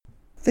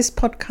This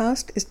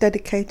podcast is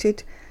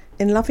dedicated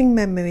in loving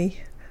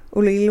memory,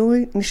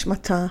 Ulilui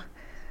Nishmata,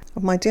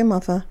 of my dear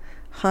mother,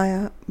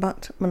 Chaya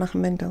Bat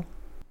Menachem Mendel.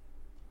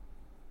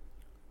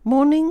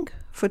 Mourning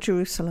for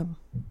Jerusalem.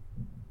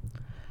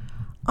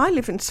 I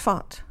live in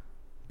Tzfat,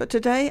 but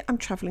today I'm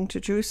travelling to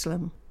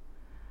Jerusalem.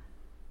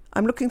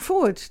 I'm looking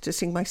forward to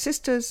seeing my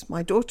sisters,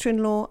 my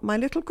daughter-in-law, my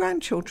little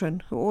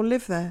grandchildren who all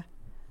live there.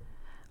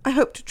 I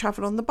hope to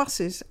travel on the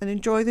buses and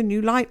enjoy the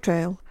new light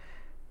rail.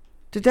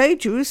 Today,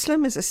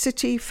 Jerusalem is a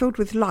city filled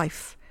with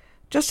life,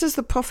 just as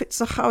the prophet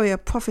Zechariah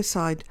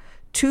prophesied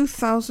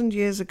 2,000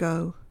 years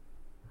ago.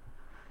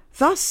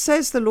 Thus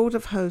says the Lord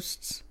of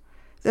hosts,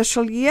 there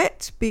shall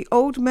yet be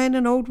old men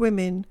and old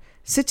women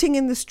sitting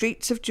in the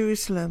streets of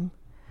Jerusalem,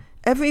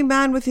 every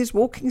man with his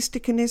walking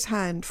stick in his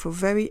hand for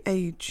very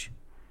age.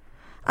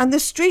 And the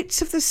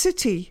streets of the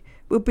city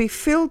will be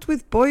filled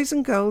with boys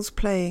and girls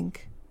playing.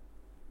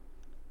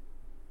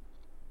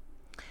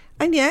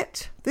 And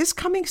yet, this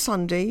coming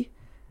Sunday,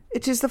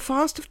 it is the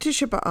fast of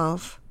Tisha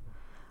B'Av,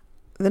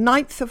 the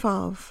 9th of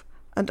Av,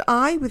 and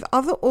I, with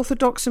other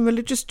Orthodox and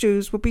religious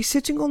Jews, will be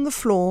sitting on the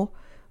floor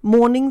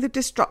mourning the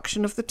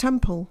destruction of the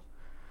temple,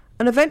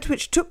 an event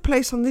which took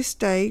place on this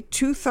day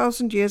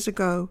 2,000 years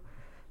ago,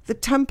 the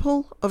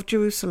Temple of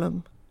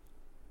Jerusalem.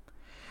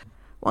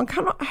 One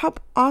cannot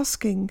help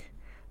asking,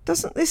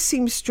 doesn't this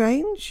seem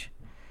strange?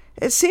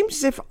 It seems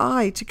as if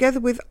I, together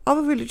with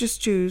other religious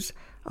Jews,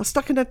 are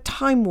stuck in a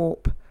time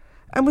warp,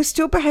 and we're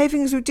still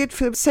behaving as we did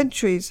for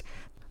centuries,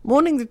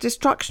 mourning the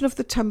destruction of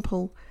the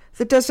temple,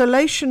 the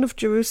desolation of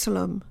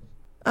Jerusalem,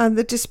 and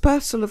the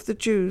dispersal of the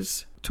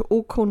Jews to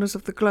all corners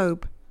of the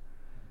globe.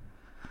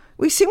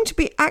 We seem to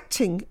be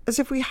acting as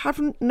if we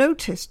haven't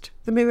noticed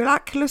the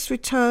miraculous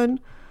return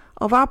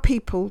of our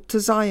people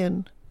to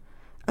Zion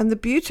and the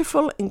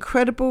beautiful,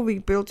 incredible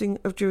rebuilding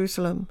of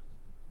Jerusalem.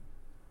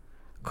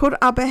 Could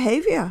our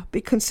behaviour be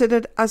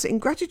considered as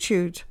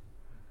ingratitude?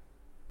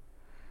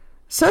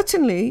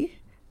 Certainly,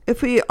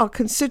 if we are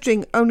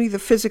considering only the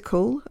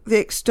physical, the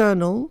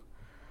external,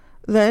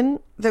 then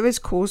there is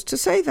cause to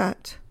say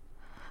that.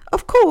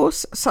 Of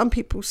course, some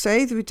people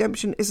say the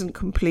redemption isn't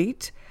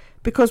complete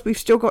because we've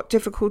still got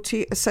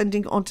difficulty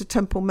ascending onto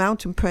Temple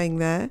Mount and praying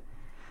there,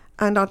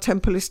 and our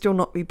temple is still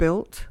not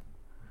rebuilt.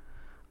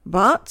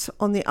 But,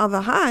 on the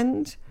other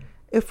hand,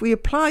 if we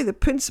apply the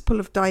principle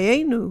of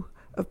Dayenu,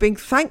 of being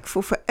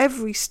thankful for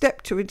every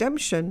step to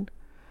redemption,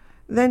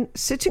 then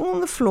sitting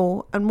on the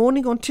floor and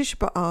mourning on Tisha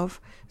B'Av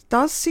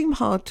does seem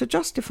hard to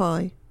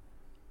justify.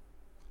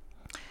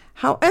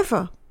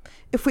 However,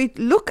 if we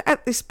look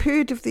at this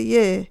period of the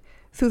year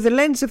through the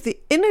lens of the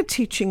inner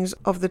teachings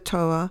of the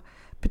Torah,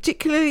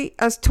 particularly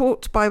as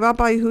taught by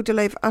Rabbi Yehuda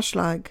Leib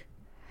Ashlag,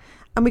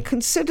 and we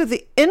consider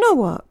the inner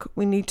work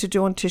we need to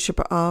do on Tisha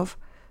B'Av,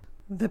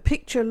 the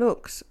picture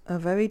looks a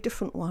very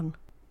different one.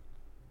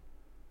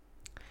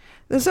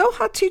 The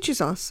Zohar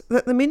teaches us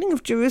that the meaning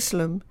of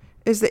Jerusalem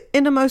is the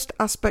innermost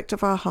aspect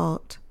of our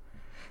heart.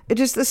 It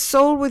is the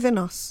soul within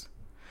us.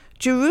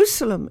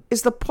 Jerusalem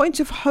is the point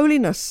of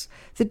holiness,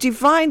 the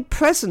divine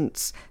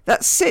presence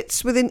that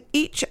sits within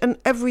each and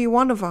every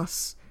one of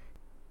us.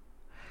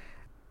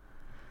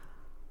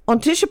 On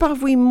Tisha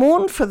B'Av, we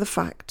mourn for the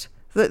fact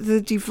that the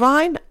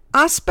divine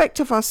aspect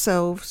of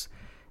ourselves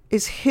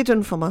is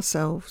hidden from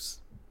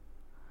ourselves.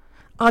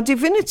 Our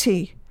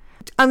divinity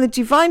and the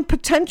divine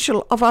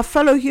potential of our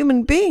fellow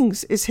human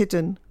beings is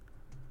hidden.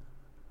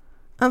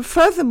 And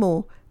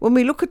furthermore, when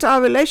we look at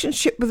our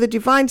relationship with the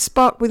divine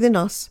spark within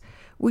us,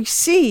 we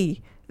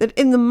see that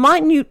in the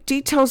minute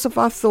details of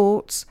our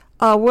thoughts,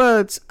 our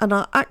words, and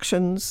our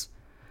actions,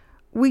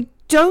 we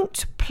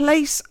don't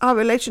place our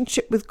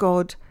relationship with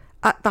God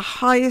at the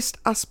highest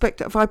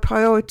aspect of our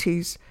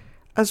priorities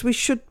as we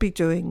should be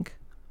doing.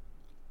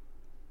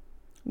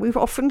 We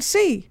often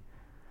see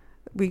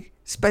we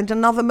spend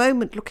another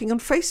moment looking on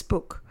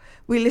Facebook.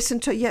 We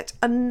listen to yet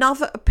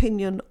another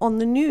opinion on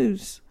the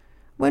news,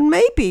 when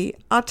maybe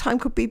our time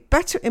could be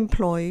better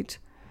employed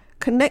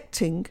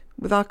connecting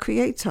with our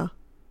Creator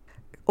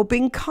or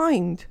being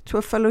kind to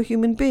a fellow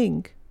human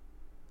being.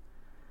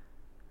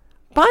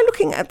 By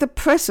looking at the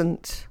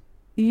present,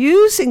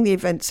 using the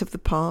events of the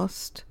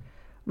past,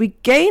 we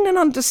gain an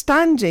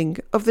understanding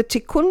of the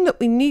tikkun that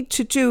we need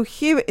to do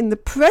here in the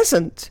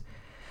present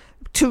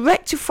to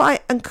rectify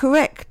and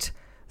correct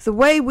the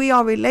way we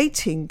are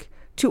relating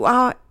to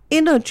our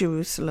inner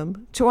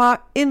Jerusalem, to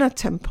our inner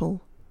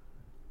temple.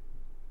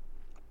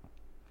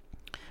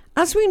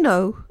 As we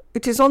know,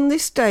 it is on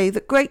this day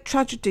that great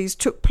tragedies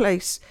took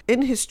place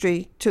in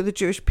history to the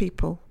Jewish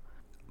people.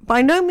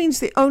 By no means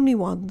the only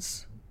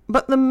ones,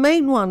 but the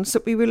main ones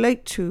that we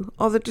relate to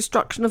are the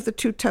destruction of the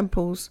two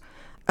temples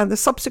and the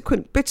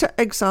subsequent bitter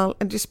exile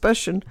and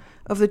dispersion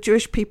of the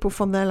Jewish people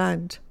from their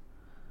land.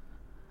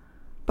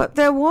 But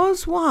there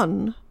was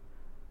one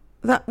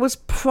that was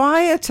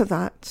prior to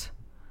that,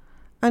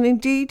 and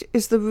indeed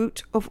is the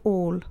root of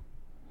all.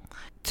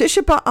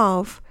 Tisha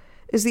B'Av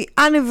is the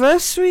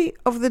anniversary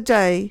of the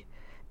day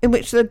in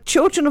which the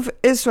children of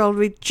Israel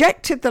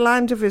rejected the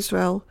land of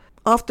Israel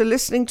after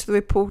listening to the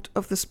report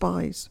of the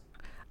spies.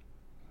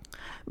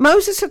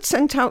 Moses had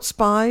sent out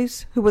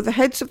spies, who were the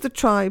heads of the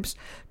tribes,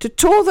 to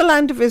tour the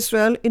land of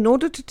Israel in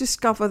order to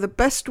discover the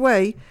best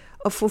way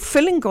of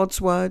fulfilling God's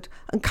word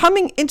and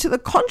coming into the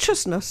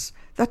consciousness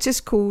that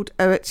is called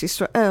Eretz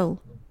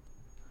Israel.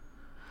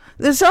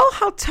 The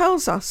Zohar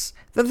tells us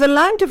that the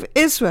land of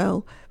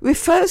Israel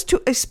refers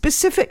to a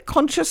specific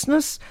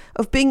consciousness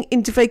of being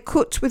in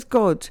dveikut with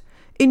God,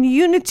 in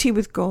unity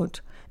with God,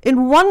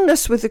 in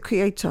oneness with the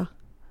Creator.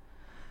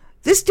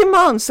 This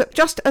demands that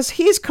just as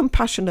He is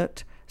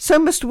compassionate, so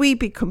must we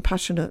be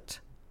compassionate.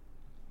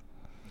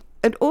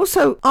 It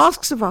also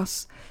asks of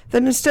us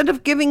that instead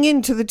of giving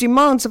in to the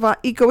demands of our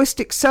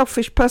egoistic,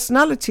 selfish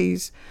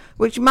personalities,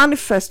 which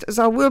manifest as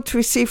our will to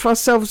receive for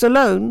ourselves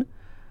alone,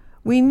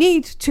 we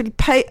need to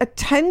pay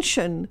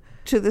attention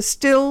to the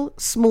still,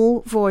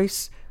 small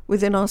voice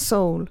within our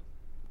soul.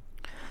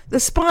 The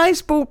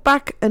spies brought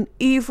back an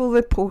evil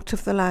report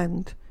of the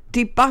land,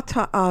 Dibat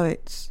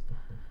ha'aretz.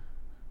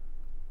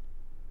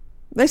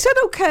 They said,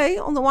 okay,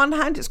 on the one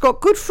hand, it's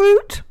got good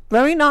fruit,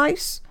 very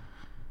nice,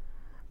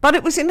 but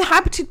it was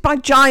inhabited by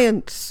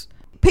giants,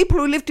 people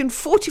who lived in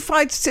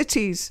fortified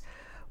cities.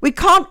 We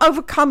can't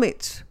overcome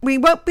it. We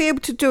won't be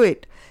able to do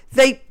it.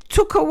 They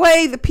took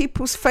away the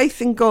people's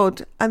faith in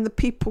God, and the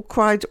people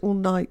cried all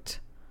night.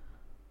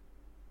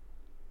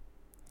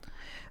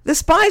 The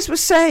spies were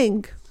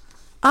saying,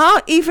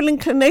 our evil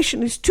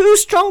inclination is too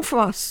strong for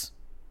us.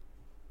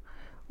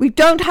 We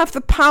don't have the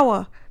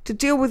power to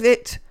deal with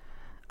it,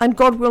 and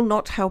God will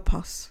not help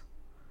us.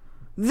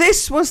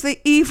 This was the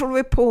evil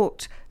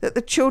report that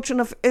the children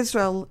of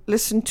Israel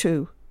listened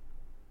to.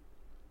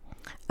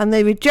 And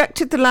they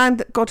rejected the land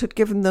that God had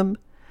given them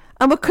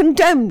and were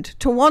condemned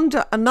to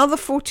wander another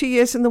 40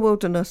 years in the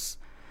wilderness.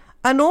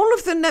 And all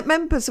of the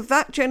members of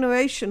that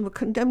generation were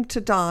condemned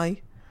to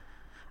die.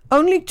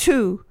 Only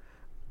two,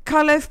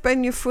 Caleb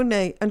ben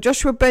Yefuneh and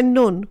Joshua ben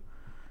Nun,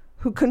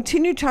 who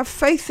continued to have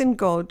faith in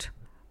God,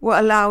 were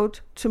allowed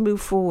to move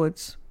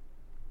forwards.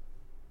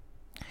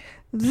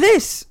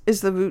 This is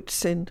the root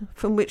sin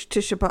from which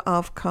Tisha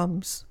B'Av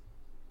comes.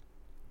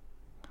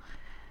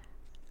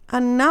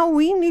 And now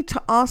we need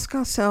to ask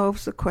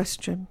ourselves the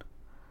question,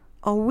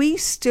 are we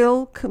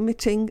still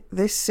committing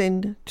this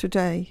sin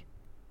today?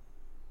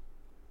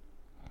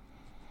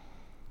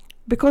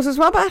 Because as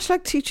Rabbi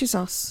Ashlag teaches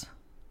us,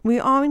 we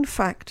are in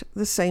fact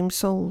the same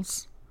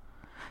souls.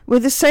 We're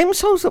the same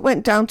souls that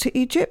went down to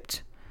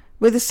Egypt.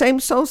 We're the same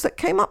souls that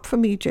came up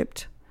from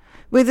Egypt.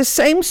 We're the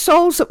same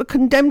souls that were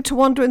condemned to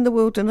wander in the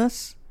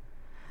wilderness.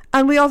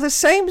 And we are the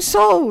same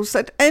souls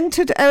that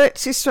entered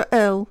Eretz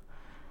Israel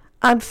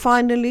and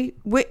finally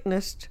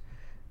witnessed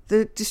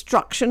the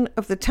destruction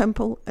of the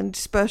temple and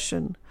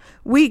dispersion.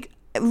 We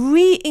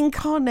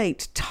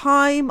reincarnate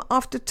time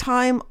after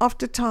time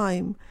after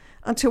time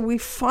until we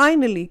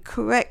finally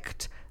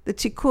correct the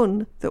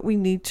tikkun that we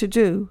need to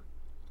do.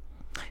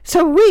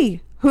 So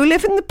we, who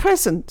live in the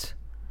present,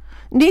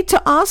 need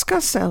to ask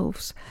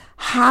ourselves,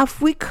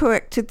 have we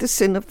corrected the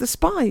sin of the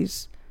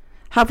spies?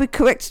 Have we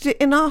corrected it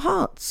in our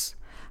hearts?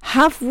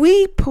 Have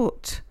we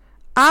put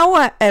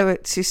our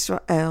Eretz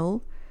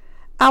Israel,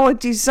 our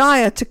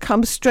desire to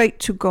come straight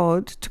to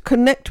God, to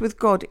connect with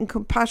God in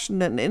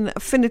compassion and in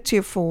affinity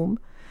of form,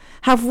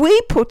 have we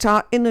put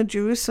our inner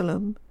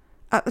Jerusalem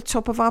at the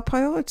top of our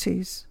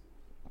priorities?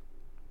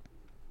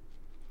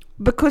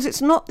 Because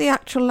it's not the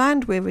actual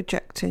land we're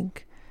rejecting.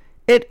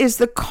 It is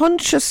the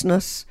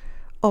consciousness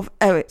of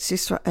Eretz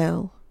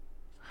Israel.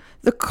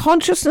 The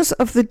consciousness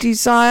of the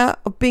desire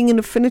of being in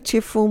affinity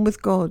of form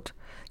with God.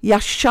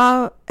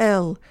 Yashar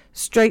El,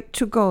 straight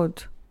to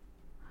God.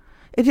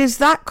 It is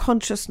that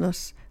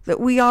consciousness that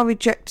we are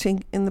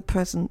rejecting in the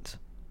present.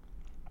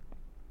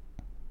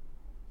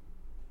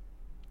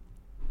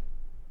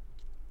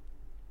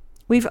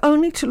 We've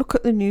only to look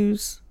at the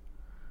news,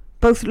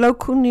 both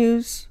local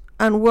news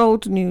and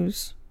world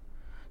news,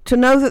 to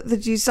know that the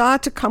desire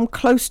to come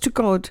close to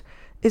God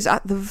is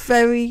at the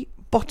very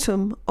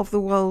bottom of the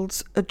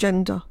world's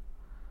agenda.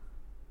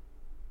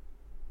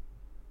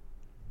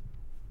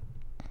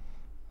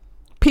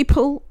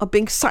 People are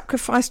being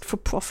sacrificed for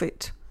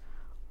profit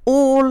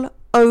all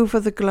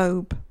over the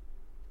globe.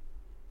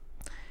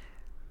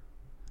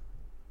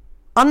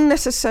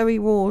 Unnecessary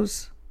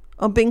wars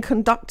are being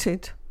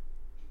conducted.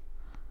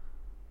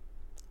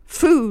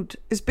 Food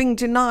is being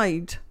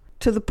denied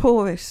to the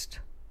poorest.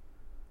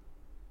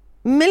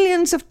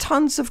 Millions of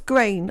tons of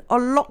grain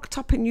are locked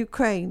up in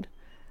Ukraine,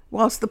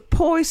 whilst the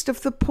poorest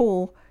of the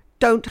poor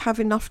don't have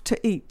enough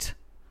to eat.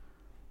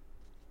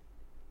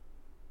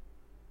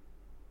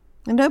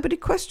 And nobody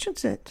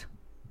questions it.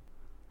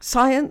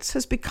 Science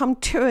has become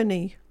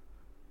tyranny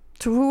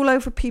to rule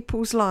over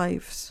people's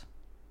lives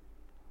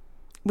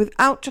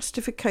without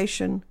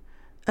justification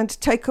and to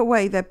take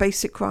away their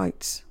basic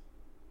rights.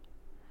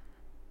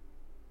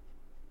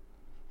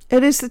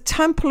 It is the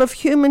temple of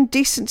human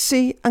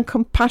decency and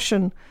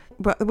compassion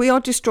that we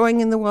are destroying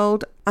in the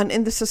world and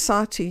in the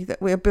society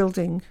that we are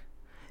building.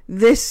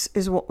 This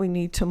is what we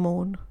need to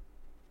mourn.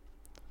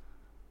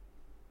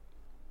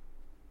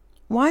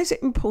 Why is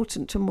it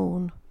important to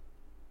mourn?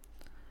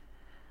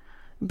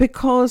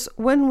 Because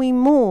when we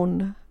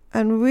mourn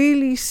and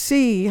really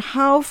see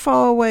how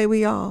far away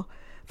we are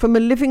from a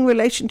living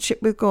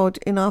relationship with God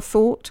in our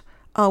thought,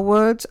 our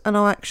words, and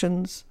our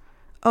actions,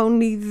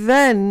 only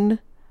then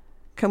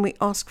can we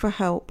ask for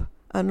help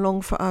and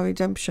long for our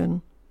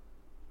redemption.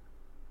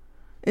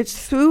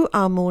 It's through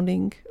our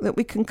mourning that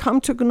we can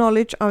come to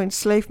acknowledge our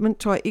enslavement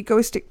to our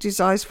egoistic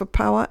desires for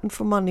power and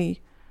for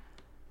money,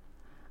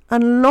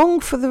 and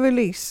long for the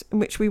release in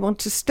which we want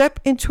to step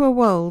into a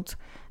world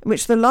in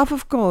which the love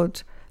of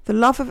God, the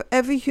love of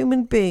every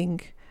human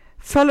being,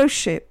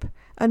 fellowship,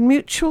 and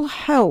mutual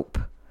help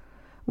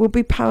will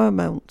be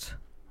paramount,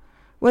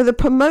 where the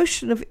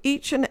promotion of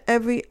each and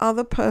every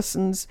other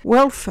person's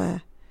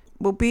welfare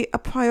will be a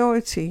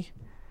priority.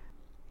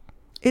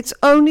 It's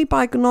only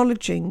by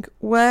acknowledging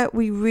where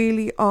we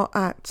really are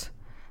at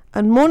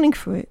and mourning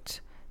for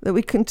it that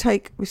we can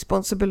take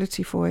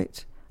responsibility for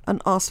it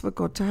and ask for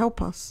God to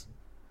help us.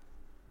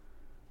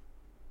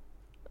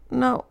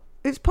 Now,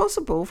 it's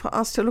possible for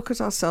us to look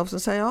at ourselves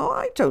and say, oh,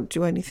 I don't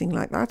do anything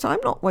like that. I'm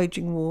not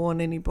waging war on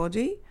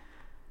anybody.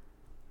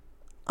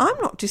 I'm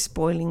not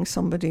despoiling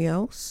somebody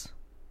else.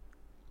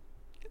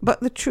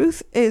 But the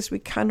truth is we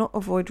cannot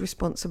avoid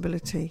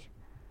responsibility.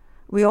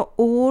 We are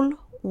all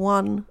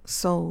one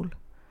soul.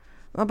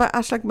 Rabbi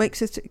Ashlag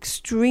makes it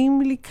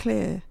extremely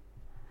clear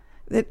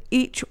that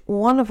each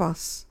one of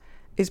us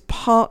is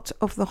part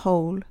of the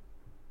whole.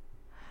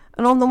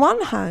 And on the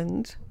one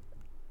hand,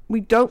 we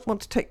don't want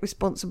to take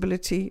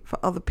responsibility for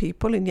other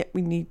people, and yet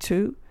we need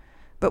to.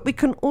 But we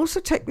can also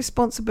take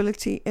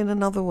responsibility in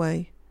another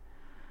way,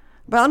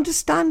 by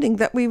understanding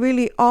that we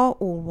really are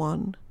all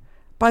one.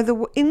 By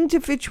the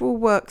individual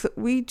work that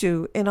we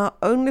do in our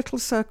own little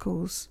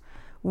circles,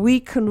 we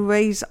can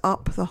raise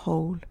up the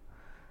whole.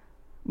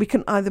 We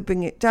can either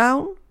bring it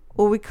down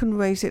or we can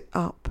raise it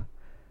up.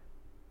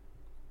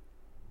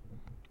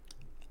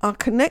 Our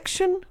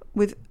connection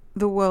with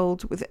the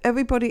world, with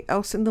everybody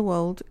else in the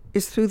world,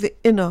 is through the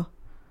inner,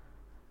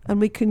 and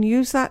we can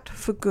use that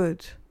for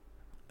good.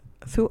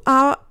 Through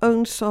our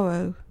own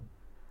sorrow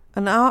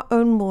and our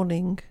own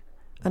mourning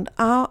and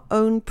our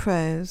own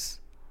prayers,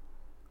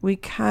 we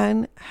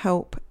can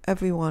help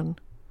everyone.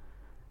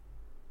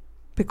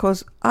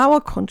 Because our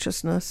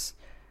consciousness,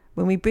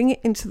 when we bring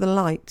it into the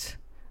light,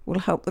 will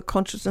help the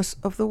consciousness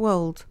of the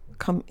world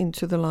come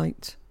into the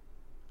light.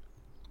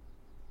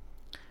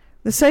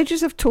 The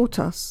sages have taught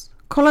us,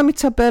 Kol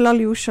hamitabel al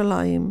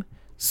Yerushalayim,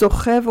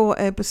 zoche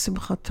v'ro'eh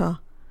b'simchata.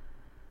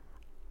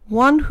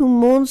 One who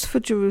mourns for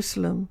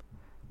Jerusalem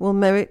will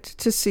merit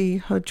to see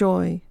her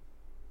joy.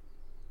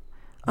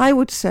 I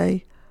would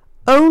say,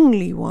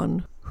 only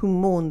one who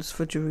mourns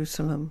for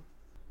Jerusalem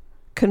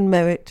can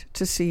merit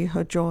to see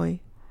her joy.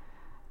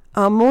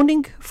 Our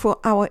mourning for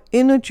our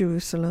inner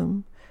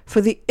Jerusalem,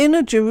 for the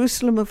inner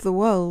Jerusalem of the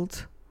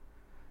world,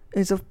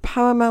 is of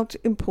paramount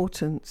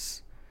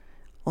importance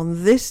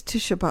on this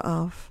Tisha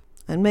B'Av,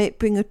 and may it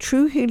bring a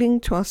true healing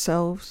to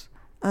ourselves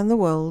and the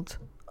world.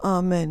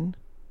 Amen.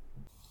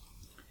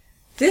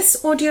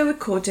 This audio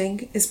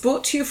recording is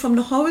brought to you from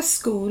the Horus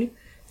School,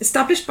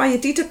 established by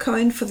Yedida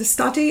Cohen for the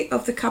study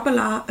of the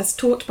Kabbalah as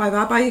taught by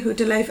Rabbi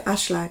Yehuda Leib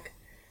Ashlag.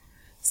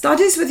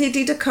 Studies with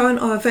Yedida Cohen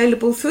are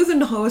available through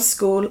the Horus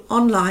School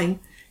online.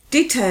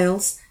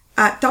 Details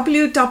at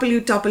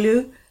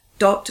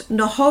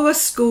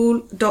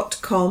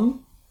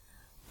www.nahoraschool.com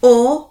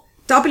or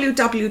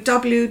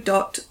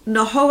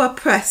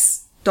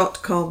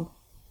www.nahorapress.com.